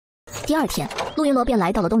第二天，陆云罗便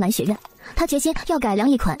来到了东兰学院，他决心要改良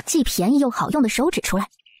一款既便宜又好用的手纸出来。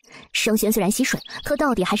生宣虽然吸水，可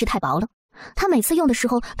到底还是太薄了，他每次用的时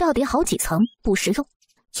候都要叠好几层，不实用。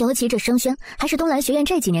尤其这生宣还是东兰学院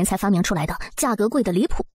这几年才发明出来的，价格贵得离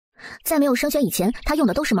谱。在没有生宣以前，他用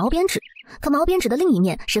的都是毛边纸，可毛边纸的另一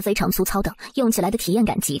面是非常粗糙的，用起来的体验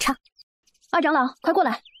感极差。二长老，快过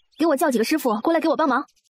来，给我叫几个师傅过来给我帮忙。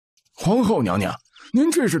皇后娘娘，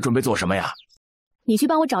您这是准备做什么呀？你去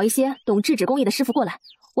帮我找一些懂制纸工艺的师傅过来，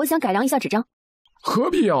我想改良一下纸张。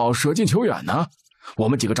何必要舍近求远呢？我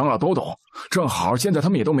们几个长老都懂，正好现在他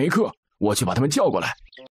们也都没课，我去把他们叫过来。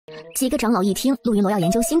几个长老一听陆云罗要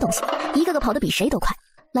研究新东西，一个个跑得比谁都快。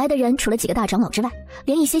来的人除了几个大长老之外，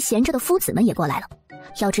连一些闲着的夫子们也过来了。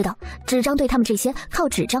要知道，纸张对他们这些靠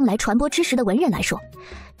纸张来传播知识的文人来说，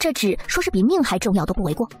这纸说是比命还重要都不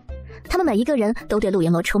为过。他们每一个人都对陆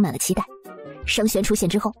云罗充满了期待。生宣出现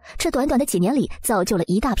之后，这短短的几年里造就了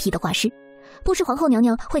一大批的画师，不知皇后娘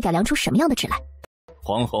娘会改良出什么样的纸来。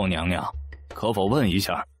皇后娘娘，可否问一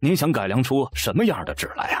下，您想改良出什么样的纸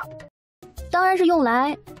来啊？当然是用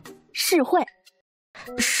来试绘。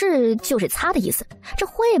是就是擦的意思，这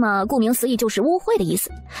秽嘛，顾名思义就是污秽的意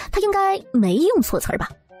思，他应该没用错词儿吧？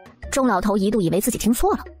钟老头一度以为自己听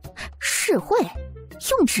错了，试绘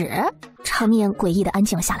用纸，场面诡异的安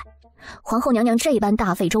静了下来。皇后娘娘这般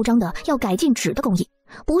大费周章的要改进纸的工艺，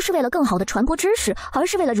不是为了更好的传播知识，而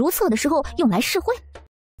是为了如厕的时候用来试绘。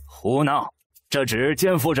胡闹！这纸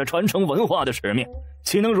肩负着传承文化的使命，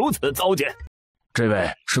岂能如此糟践？这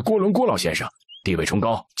位是郭伦郭老先生，地位崇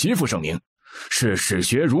高，极负盛名，是史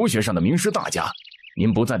学儒学上的名师大家，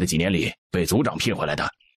您不在的几年里被族长聘回来的。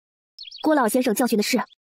郭老先生教训的是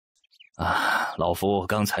啊，老夫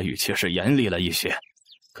刚才语气是严厉了一些，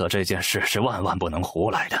可这件事是万万不能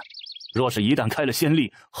胡来的，若是一旦开了先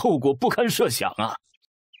例，后果不堪设想啊！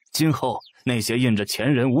今后那些印着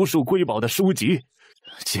前人无数瑰宝的书籍，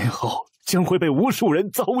今后将会被无数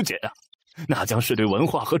人糟践啊！那将是对文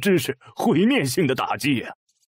化和知识毁灭性的打击呀！